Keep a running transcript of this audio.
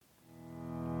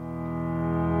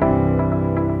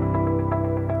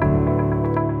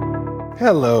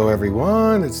Hello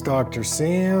everyone, it's Dr.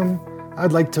 Sam.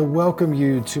 I'd like to welcome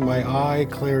you to my Eye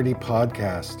Clarity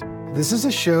podcast. This is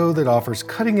a show that offers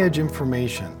cutting-edge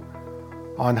information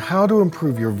on how to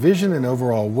improve your vision and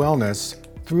overall wellness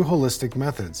through holistic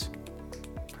methods.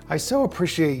 I so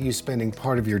appreciate you spending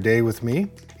part of your day with me.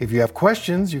 If you have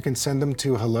questions, you can send them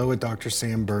to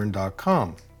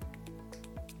hello@drsamberne.com.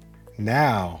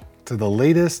 Now, to the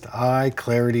latest Eye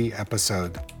Clarity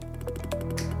episode.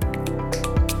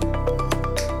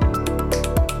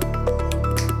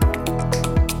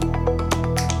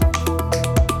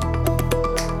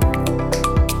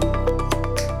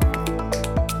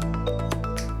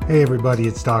 Hey everybody,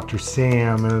 it's Dr.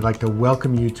 Sam, and I'd like to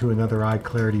welcome you to another Eye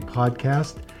Clarity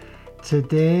podcast.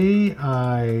 Today,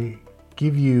 I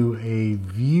give you a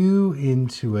view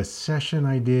into a session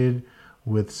I did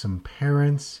with some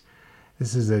parents.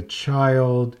 This is a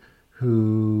child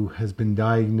who has been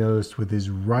diagnosed with his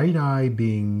right eye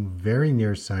being very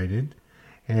nearsighted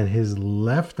and his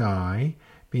left eye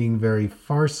being very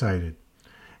farsighted.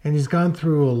 And he's gone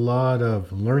through a lot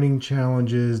of learning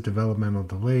challenges, developmental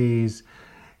delays,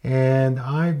 and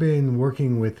I've been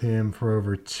working with him for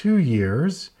over 2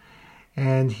 years,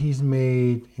 and he's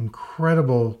made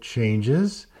incredible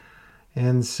changes.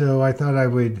 And so I thought I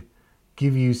would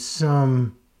give you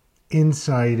some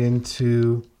insight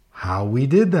into how we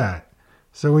did that.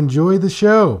 So enjoy the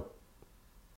show.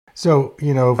 So,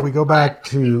 if we go back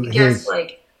to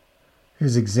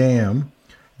his exam,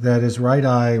 that his right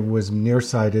eye was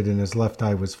nearsighted and his left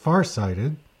eye was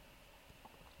farsighted.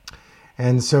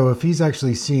 And so if he's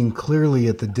actually seeing clearly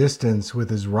at the distance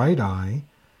with his right eye,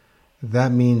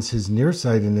 that means his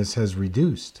nearsightedness has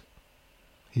reduced.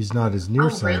 He's not as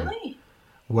nearsighted. Oh, really?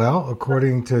 Well,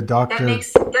 according to Dr.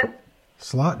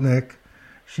 Slotnick,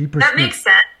 that makes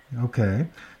sense. Okay.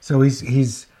 So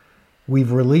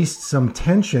we've released some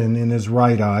tension in his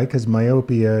right eye, because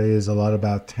myopia is a lot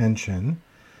about tension.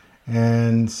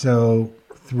 And so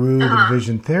through the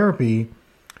vision therapy,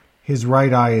 his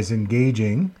right eye is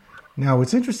engaging. Now,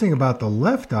 what's interesting about the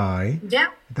left eye,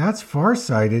 that's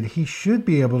farsighted. He should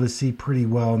be able to see pretty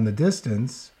well in the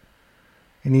distance,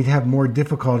 and he'd have more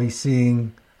difficulty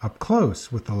seeing up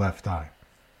close with the left eye.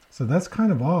 So that's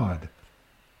kind of odd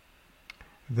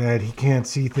that he can't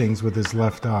see things with his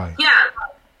left eye.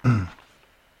 Yeah.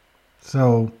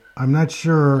 So I'm not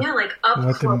sure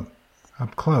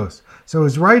up close. So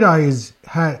his right eye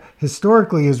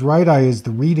historically his right eye is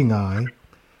the reading eye,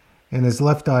 and his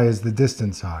left eye is the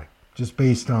distance eye, just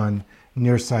based on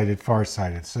nearsighted,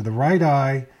 farsighted. So the right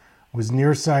eye was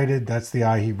nearsighted. That's the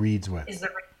eye he reads with.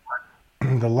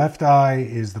 The left eye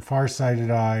is the farsighted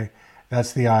eye.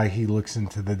 That's the eye he looks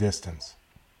into the distance.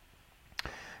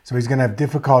 So he's going to have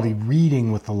difficulty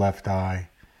reading with the left eye,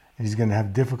 and he's going to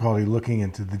have difficulty looking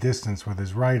into the distance with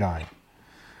his right eye.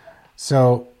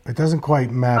 So it doesn't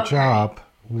quite match up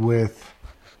with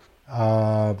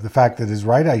the fact that his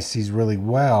right eye sees really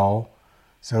well.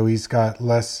 So he's got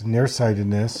less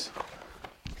nearsightedness,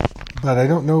 but I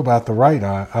don't know about the right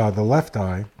eye, the left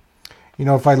eye.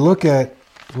 If I look at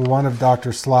one of Dr.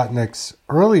 Slotnick's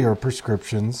earlier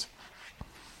prescriptions,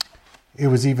 it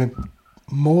was even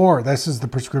more. This is the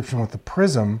prescription with the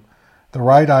Prism. The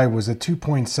right eye was a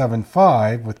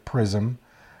 2.75 with Prism,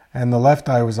 and the left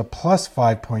eye was a plus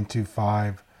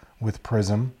 5.25 with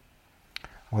Prism.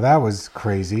 Well, that was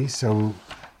crazy. So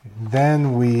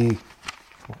then we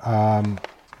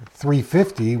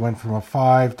 350 went from a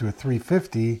 5 to a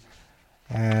 350,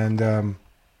 and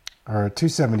or a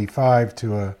 275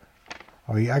 to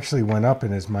he actually went up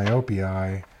in his myopia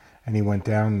eye, and he went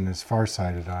down in his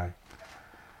farsighted eye.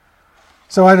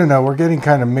 So I don't know, we're getting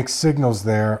kind of mixed signals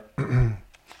there.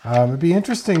 It'd be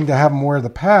interesting to have more of the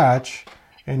patch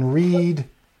and read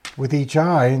with each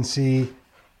eye and see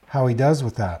how he does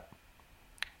with that.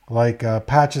 Like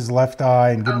patch his left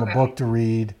eye and give him a book to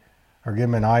read, or give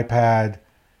him an iPad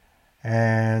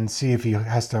and see if he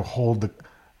has to hold the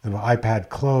iPad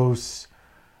close,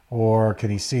 or can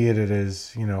he see it at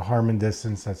his Harman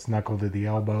distance, that's knuckle to the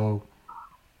elbow,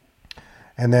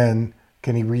 and then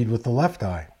can he read with the left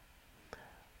eye?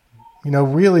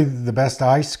 Really the best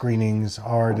eye screenings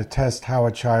are to test how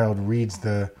a child reads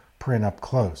the print up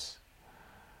close.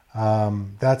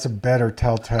 That's a better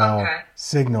telltale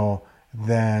signal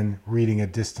than reading a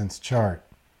distance chart.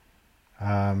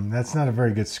 That's not a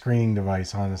very good screening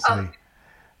device, honestly,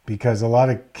 because a lot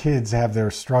of kids have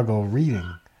their struggle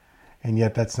reading, and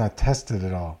yet that's not tested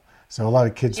at all. So a lot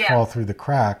of kids fall through the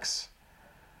cracks,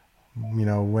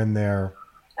 when they're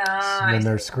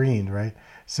screened, right?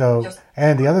 So,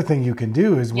 and the other thing you can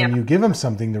do is when you give him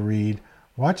something to read,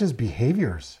 watch his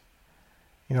behaviors.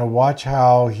 Watch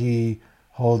how he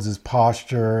holds his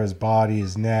posture, his body,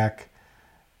 his neck,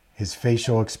 his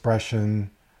facial expression.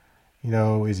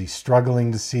 Is he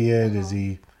struggling to see it? Is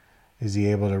he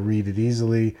able to read it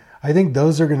easily? I think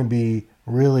those are going to be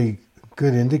really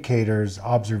good indicators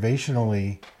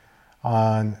observationally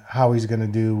on how he's going to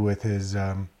do with his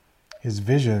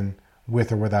vision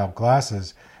with or without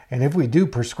glasses. And if we do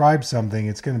prescribe something,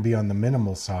 it's going to be on the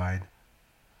minimal side,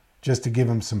 just to give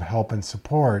him some help and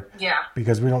support. Yeah.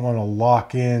 Because we don't want to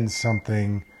lock in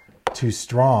something too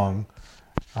strong.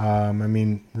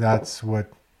 That's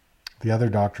what the other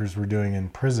doctors were doing in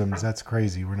prisms. That's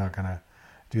crazy. We're not going to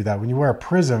do that. When you wear a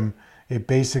prism, it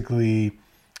basically,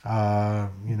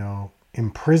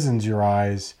 imprisons your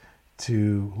eyes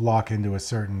to lock into a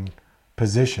certain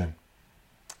position.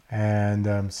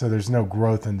 And so there's no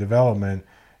growth and development.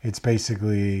 It's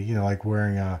basically, like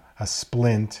wearing a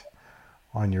splint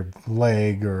on your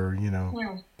leg or,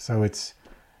 so it's,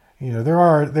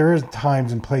 there is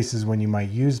times and places when you might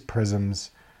use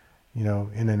prisms,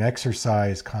 in an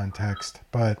exercise context.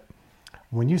 But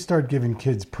when you start giving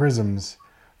kids prisms,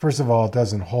 first of all, it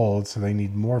doesn't hold, so they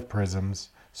need more prisms,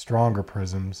 stronger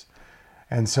prisms.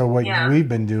 And so what we've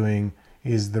been doing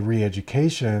is the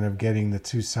re-education of getting the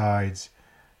two sides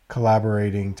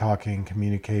collaborating, talking,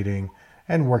 communicating,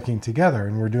 and working together.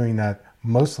 And we're doing that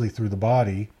mostly through the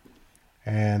body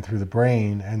and through the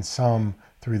brain and some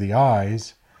through the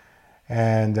eyes.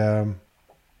 And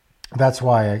that's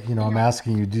why, I'm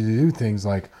asking you to do things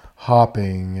like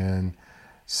hopping and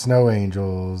snow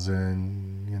angels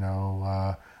and,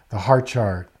 the heart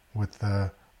chart with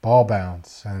the ball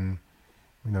bounce and,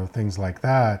 things like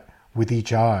that with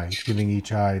each eye, giving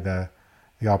each eye the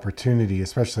opportunity,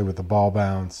 especially with the ball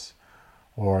bounce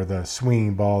or the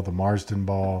swinging ball, the Marsden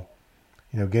ball,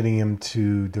 getting him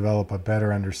to develop a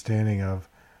better understanding of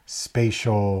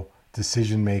spatial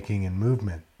decision making and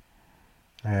movement.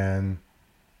 And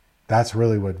that's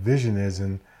really what vision is.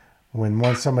 And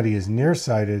once somebody is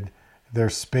nearsighted, their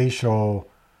spatial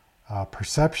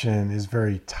perception is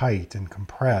very tight and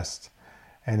compressed.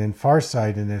 And in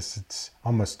farsightedness, it's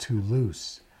almost too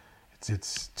loose.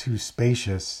 It's too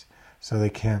spacious, so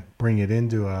they can't bring it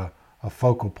into a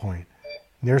focal point.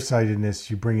 Nearsightedness,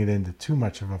 you bring it into too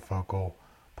much of a focal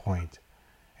point,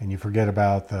 and you forget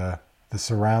about the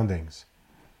surroundings.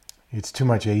 It's too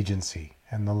much agency,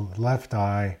 and the left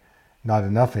eye, not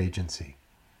enough agency.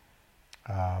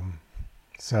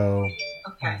 So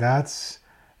that's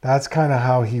kind of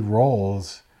how he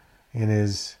rolls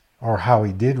or how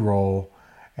he did roll,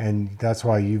 and that's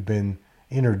why you've been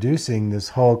introducing this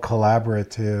whole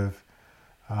collaborative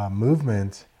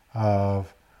movement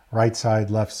of right side,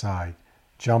 left side,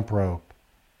 jump rope,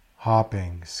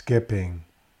 hopping, skipping,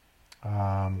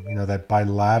 that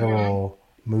bilateral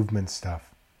movement stuff.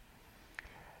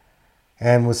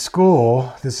 And with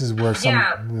school, this is where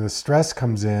the stress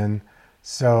comes in.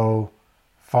 So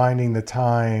finding the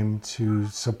time to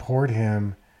support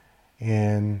him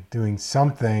in doing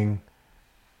something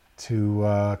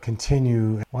to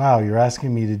continue. Wow, you're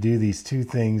asking me to do these two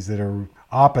things that are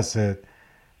opposite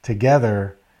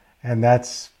together, and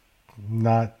that's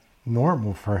not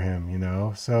normal for him,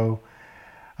 So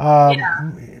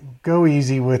go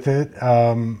easy with it,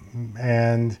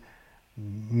 and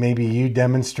maybe you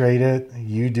demonstrate it.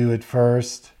 You do it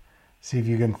first. See if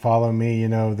you can follow me.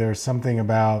 There's something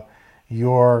about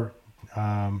your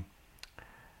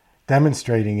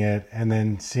demonstrating it and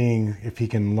then seeing if he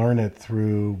can learn it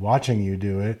through watching you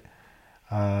do it.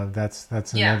 That's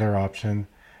another option.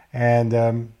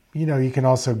 And, you can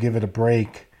also give it a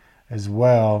break as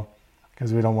well,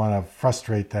 because we don't want to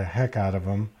frustrate the heck out of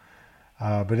him.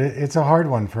 But it's a hard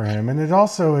one for him. And it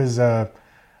also is a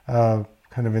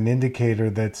kind of an indicator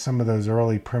that some of those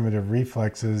early primitive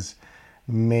reflexes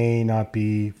may not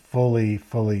be fully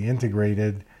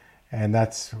integrated. And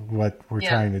that's what we're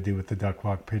trying to do with the duck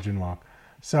walk, pigeon walk.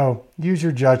 So use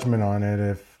your judgment on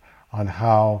it, on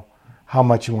how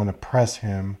much you want to press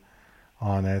him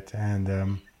on it.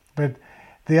 And but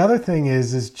the other thing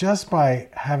is just by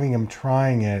having him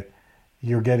trying it,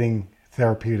 you're getting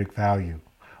therapeutic value.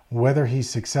 Whether he's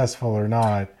successful or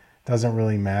not doesn't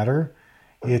really matter.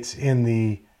 It's in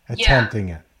the attempting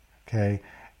it. Okay,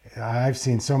 I've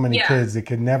seen so many kids that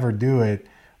could never do it,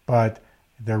 but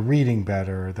they're reading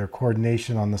better, their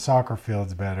coordination on the soccer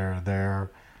field's better,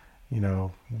 their,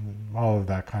 all of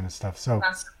that kind of stuff. So,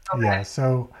 it's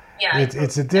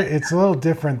a little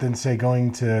different than, say,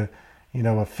 going to,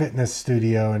 a fitness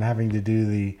studio and having to do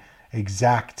the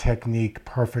exact technique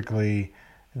perfectly.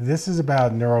 This is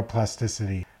about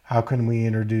neuroplasticity. How can we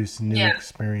introduce new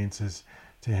experiences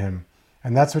to him?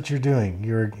 And that's what you're doing.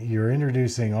 You're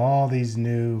introducing all these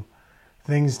new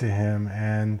things to him,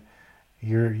 and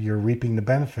you're reaping the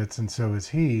benefits, and so is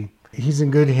he. He's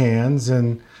in good hands,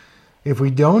 and if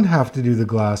we don't have to do the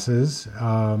glasses,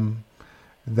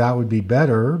 that would be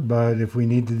better. But if we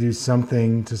need to do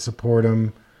something to support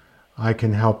him, I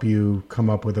can help you come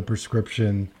up with a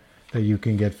prescription that you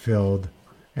can get filled,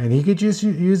 and he could just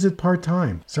use it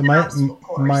part-time. So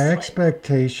my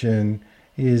expectation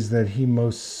is that he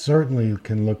most certainly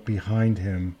can look behind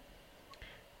him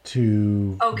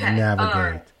to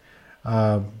navigate.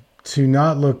 To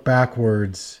not look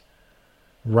backwards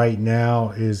right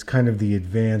now is kind of the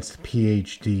advanced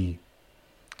PhD.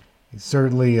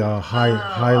 Certainly a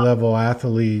high level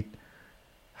athlete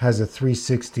has a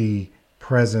 360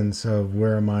 presence of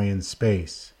where am I in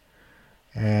space.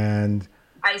 And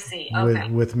I see. Okay.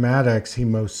 With Maddox, he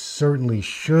most certainly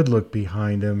should look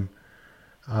behind him.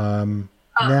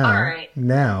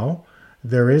 Now,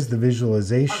 there is the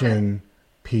visualization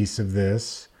piece of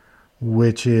this,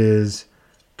 which is,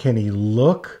 can he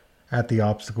look at the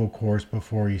obstacle course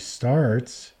before he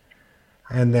starts,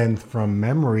 and then from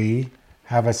memory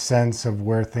have a sense of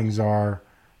where things are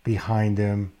behind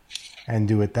him and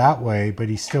do it that way, but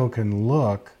he still can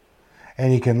look,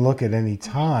 and he can look at any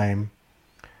time.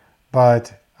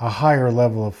 But a higher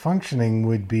level of functioning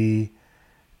would be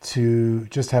to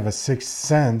just have a sixth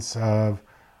sense of,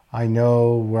 I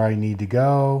know where I need to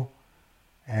go,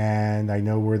 and I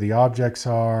know where the objects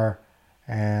are.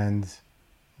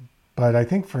 But I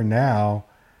think for now,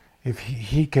 if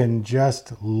he can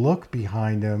just look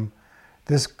behind him,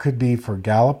 this could be for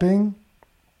galloping,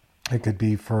 it could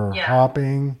be for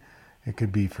hopping, it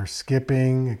could be for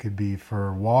skipping, it could be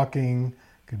for walking,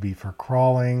 it could be for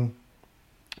crawling,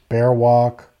 bear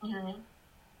walk. Mm-hmm.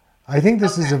 I think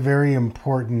this is a very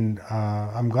important,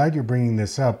 I'm glad you're bringing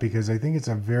this up, because I think it's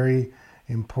a very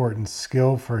important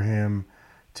skill for him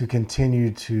to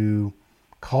continue to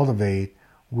cultivate,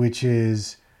 which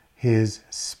is his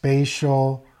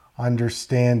spatial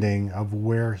understanding of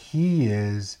where he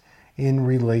is in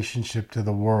relationship to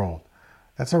the world.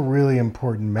 That's a really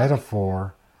important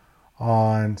metaphor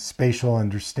on spatial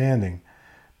understanding,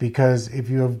 because if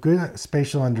you have good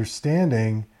spatial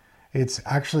understanding, it's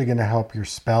actually going to help your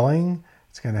spelling,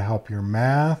 it's going to help your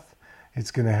math,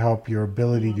 it's going to help your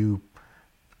ability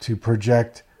to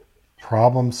project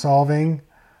problem solving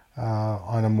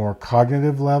on a more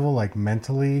cognitive level, like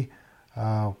mentally.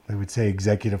 They would say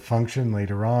executive function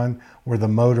later on, where the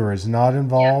motor is not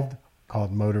involved,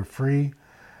 called motor free.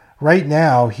 Right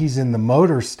now, he's in the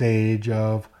motor stage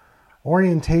of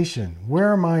orientation.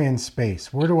 Where am I in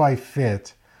space? Where do I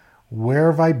fit? Where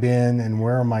have I been and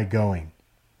where am I going?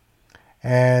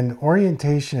 And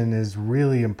orientation is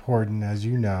really important, as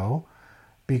you know,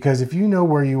 because if you know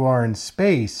where you are in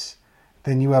space,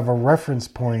 then you have a reference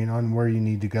point on where you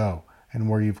need to go and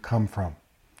where you've come from.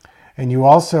 And you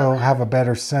also have a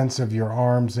better sense of your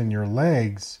arms and your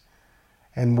legs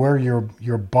and where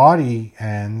your body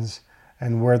ends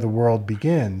and where the world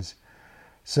begins.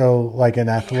 So like in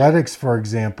athletics, for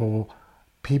example,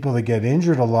 people that get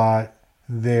injured a lot,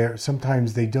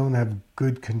 sometimes they don't have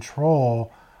good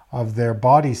control of their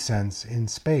body sense in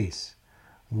space,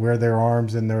 where their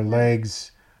arms and their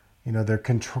legs, their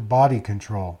body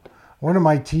control. One of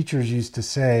my teachers used to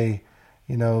say,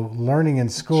 learning in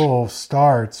school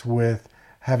starts with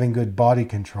having good body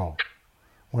control.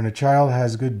 When a child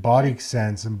has good body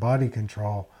sense and body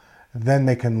control, then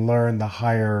they can learn the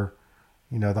higher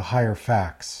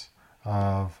facts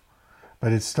of,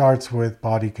 but it starts with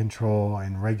body control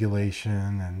and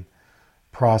regulation and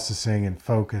processing and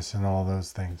focus and all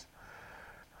those things.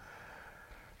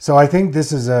 So I think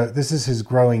this is his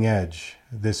growing edge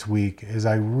this week, is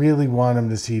I really want him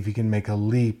to see if he can make a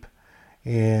leap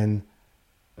in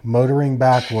motoring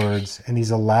backwards, and he's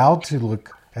allowed to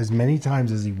look as many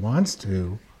times as he wants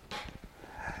to,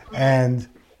 and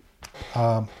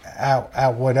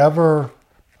at whatever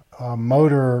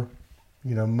motor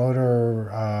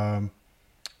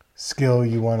skill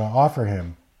you want to offer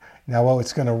him. Now,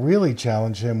 what's going to really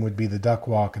challenge him would be the duck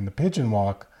walk and the pigeon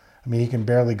walk. I mean, he can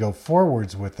barely go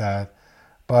forwards with that,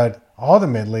 but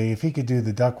ultimately, if he could do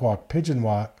the duck walk, pigeon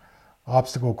walk,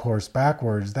 obstacle course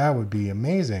backwards, that would be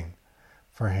amazing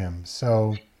for him.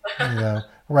 So,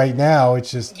 right now it's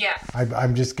just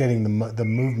I'm just getting the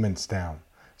movements down.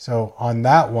 So on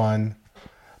that one,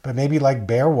 but maybe like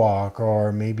bear walk,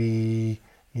 or maybe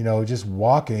just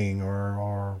walking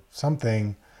or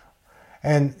something.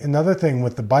 And another thing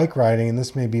with the bike riding, and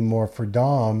this may be more for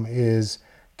Dom, is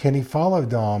can he follow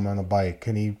Dom on a bike?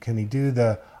 Can he do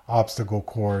the obstacle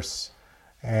course,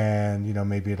 and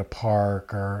maybe at a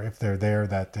park, or if they're there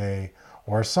that day,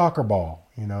 or a soccer ball,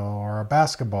 or a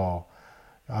basketball.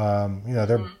 There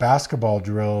are basketball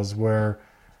drills where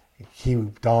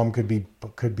Dom could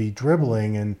be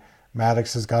dribbling, and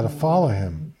Maddox has got to follow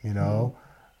him,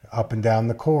 up and down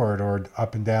the court or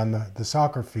up and down the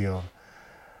soccer field.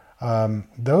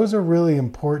 Those are really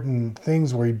important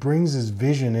things where he brings his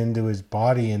vision into his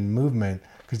body and movement,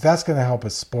 because that's going to help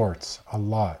his sports a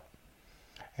lot.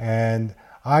 And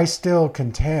I still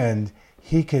contend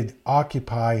he could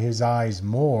occupy his eyes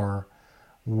more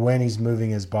when he's moving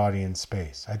his body in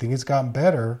space. I think it's gotten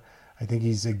better. I think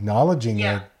he's acknowledging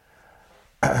it.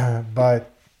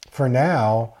 But for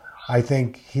now, I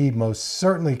think he most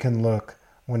certainly can look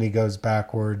when he goes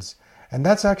backwards. And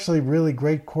that's actually really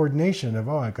great coordination of,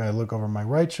 I got to look over my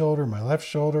right shoulder, my left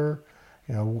shoulder.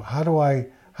 How do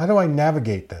I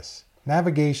navigate this?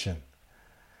 Navigation.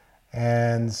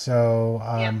 And so,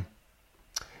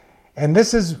 and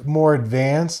this is more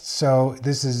advanced, so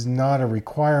this is not a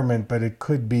requirement, but it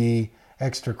could be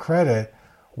extra credit.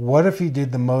 What if he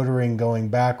did the motoring going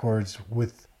backwards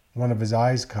with one of his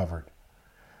eyes covered?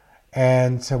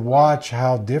 And to watch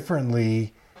how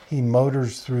differently he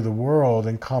motors through the world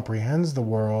and comprehends the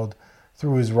world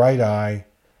through his right eye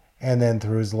and then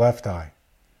through his left eye.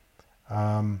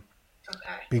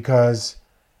 Because,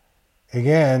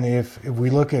 again, if we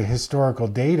look at historical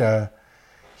data,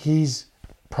 he's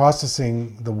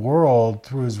processing the world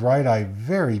through his right eye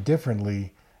very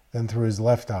differently than through his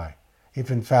left eye. If,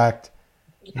 in fact,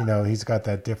 he's got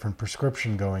that different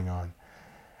prescription going on.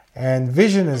 And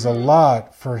vision is a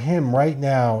lot for him right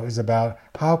now is about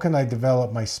how can I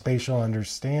develop my spatial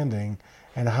understanding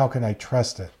and how can I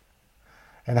trust it?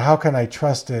 And how can I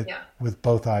trust it with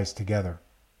both eyes together?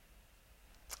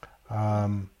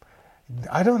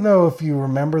 I don't know if you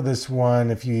remember this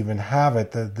one, if you even have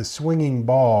it, the swinging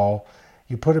ball.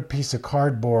 You put a piece of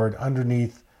cardboard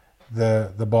underneath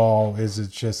the ball as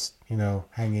it's just,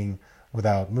 hanging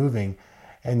without moving.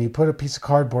 And you put a piece of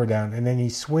cardboard down, and then you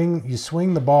swing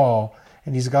the ball,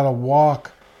 and he's got to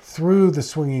walk through the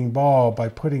swinging ball by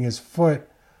putting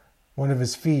one of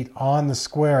his feet on the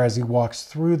square as he walks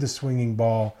through the swinging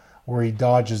ball where he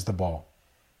dodges the ball.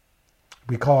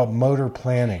 We call it motor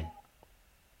planning.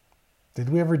 Did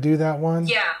we ever do that one?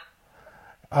 Yeah.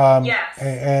 Yes.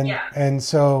 And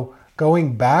so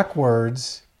going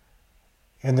backwards,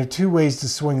 and there are two ways to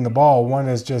swing the ball. One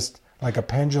is just like a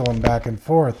pendulum back and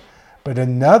forth. But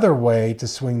another way to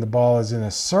swing the ball is in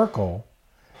a circle,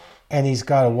 and he's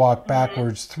got to walk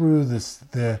backwards through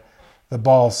the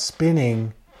ball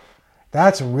spinning.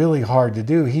 That's really hard to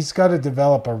do. He's got to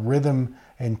develop a rhythm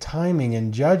and timing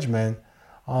and judgment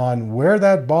on where is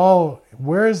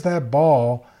that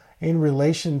ball in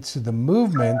relation to the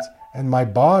movement and my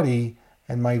body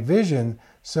and my vision,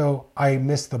 so I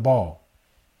miss the ball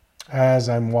as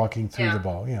I'm walking through the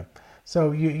ball. Yeah.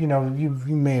 So you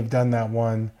may have done that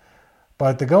one.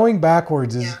 But the going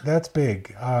backwards that's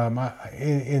big.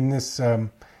 In this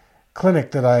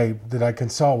clinic that I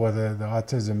consult with, the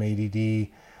autism ADD,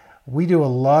 we do a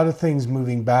lot of things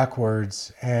moving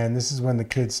backwards, and this is when the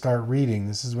kids start reading.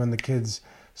 This is when the kids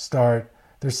start.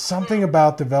 There's something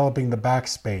about developing the back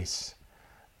space,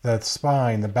 the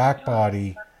spine, the back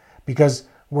body, because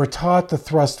we're taught to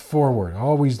thrust forward,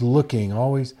 always looking,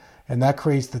 and that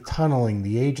creates the tunneling,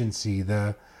 the agency,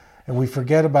 and we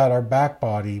forget about our back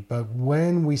body. But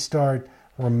when we start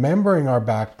remembering our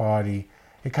back body,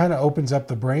 it kind of opens up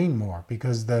the brain more,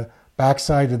 because the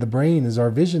backside of the brain is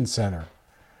our vision center.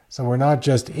 So we're not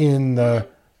just in the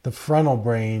frontal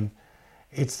brain.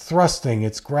 It's thrusting,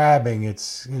 it's grabbing,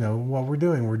 it's, what we're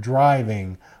doing. We're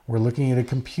driving, we're looking at a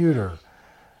computer.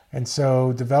 And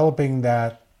so developing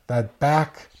that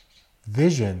back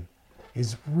vision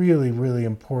is really, really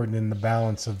important in the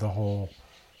balance of the whole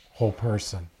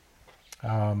person.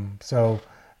 So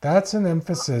that's an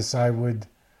emphasis I would,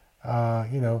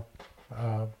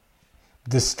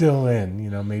 distill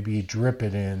in, maybe drip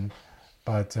it in.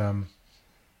 But,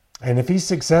 and if he's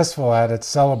successful at it,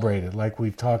 celebrate it, like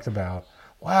we've talked about.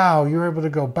 Wow, you're able to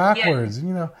go backwards,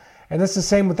 and it's the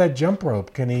same with that jump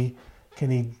rope. Can he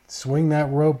swing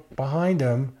that rope behind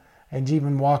him and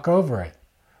even walk over it?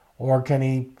 Or can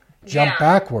he jump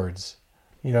backwards?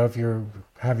 If you're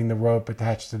having the rope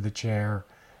attached to the chair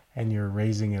and you're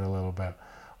raising it a little bit.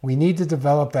 We need to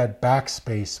develop that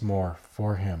backspace more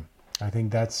for him. I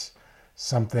think that's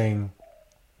something.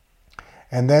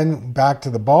 And then back to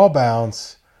the ball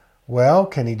bounce. Well,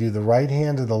 can he do the right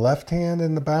hand to the left hand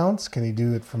in the bounce? Can he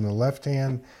do it from the left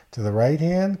hand to the right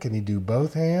hand? Can he do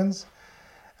both hands?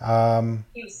 I know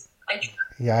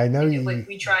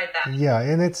we tried that. Yeah,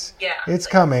 and it's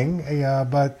coming. Yeah,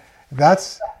 but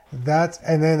that's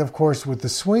and then of course with the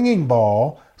swinging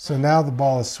ball. So now the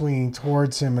ball is swinging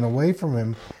towards him and away from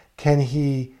him. Can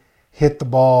he hit the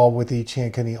ball with each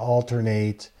hand? Can he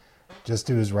alternate just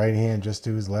do his right hand, just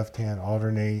do his left hand,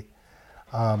 alternate.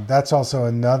 That's also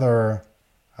another,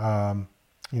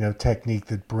 technique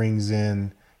that brings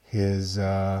in his,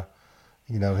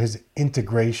 his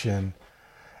integration,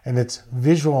 and it's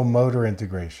visual motor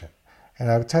integration. And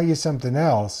I would tell you something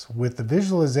else with the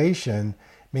visualization,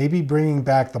 maybe bringing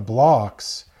back the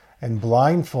blocks and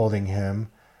blindfolding him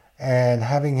and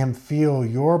having him feel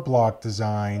your block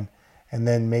design and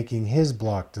then making his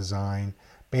block design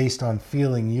based on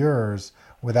feeling yours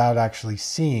without actually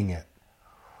seeing it.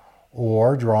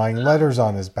 Or drawing letters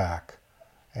on his back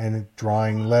and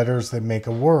drawing letters that make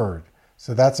a word.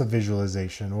 So that's a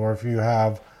visualization. Or if you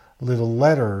have little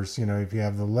letters, if you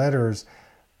have the letters,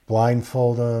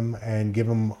 blindfold him and give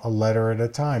him a letter at a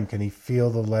time. Can he feel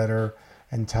the letter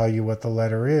and tell you what the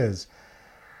letter is?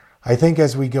 I think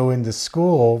as we go into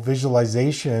school,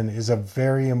 visualization is a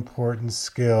very important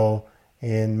skill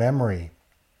in memory.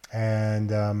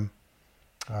 And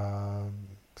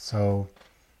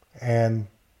and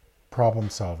problem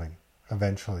solving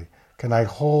eventually. Can I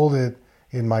hold it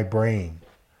in my brain?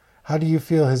 How do you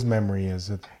feel his memory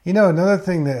is? Another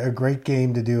thing that a great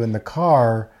game to do in the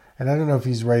car, and I don't know if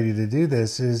he's ready to do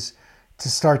this, is to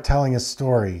start telling a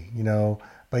story,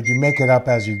 but you make it up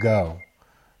as you go.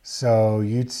 So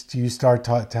you start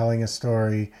telling a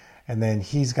story, and then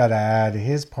he's got to add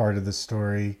his part of the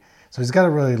story. So he's got to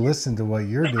really listen to what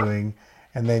you're doing,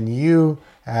 and then you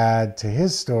add to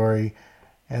his story,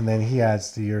 and then he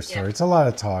adds to your story. Yeah. It's a lot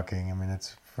of talking. I mean,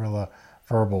 it's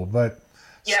verbal, but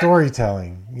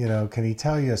storytelling, can he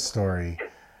tell you a story?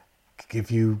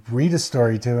 If you read a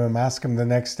story to him, ask him the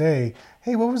next day,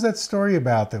 hey, what was that story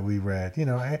about that we read?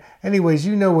 Anyways,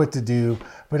 you know what to do,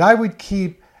 but I would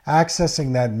keep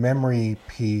accessing that memory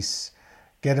piece,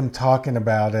 get him talking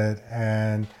about it,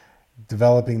 and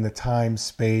developing the time,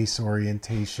 space,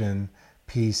 orientation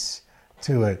piece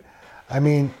to it. I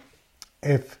mean,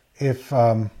 if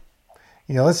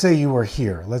let's say you were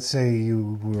here, let's say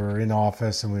you were in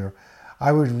office and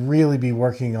I would really be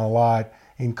working a lot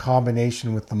in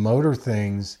combination with the motor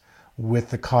things, with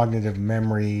the cognitive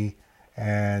memory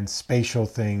and spatial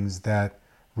things that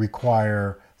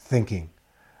require thinking,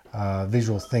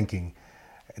 visual thinking.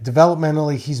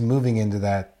 Developmentally, he's moving into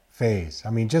that phase. I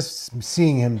mean, just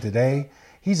seeing him today,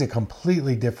 he's a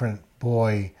completely different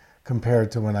boy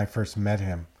compared to when I first met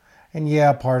him. And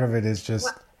yeah, part of it is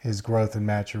just his growth and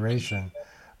maturation,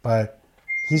 but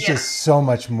he's just so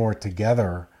much more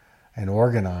together and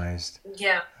organized.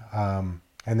 Yeah.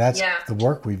 And that's the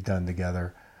work we've done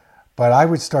together. But I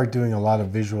would start doing a lot of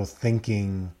visual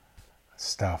thinking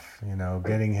stuff,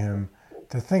 getting him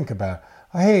to think about,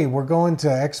 hey, we're going to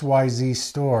XYZ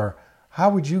store. How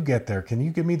would you get there? Can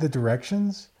you give me the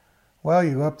directions? Well,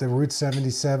 you go up to Route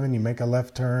 77, you make a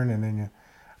left turn, and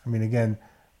then again,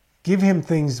 give him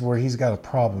things where he's got to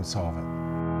problem solve it.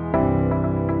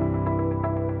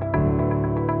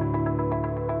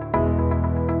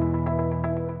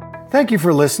 Thank you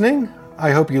for listening.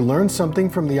 I hope you learned something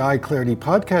from the Eye Clarity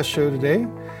podcast show today.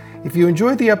 If you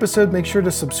enjoyed the episode, make sure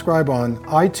to subscribe on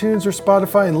iTunes or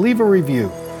Spotify and leave a review.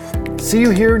 See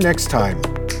you here next time.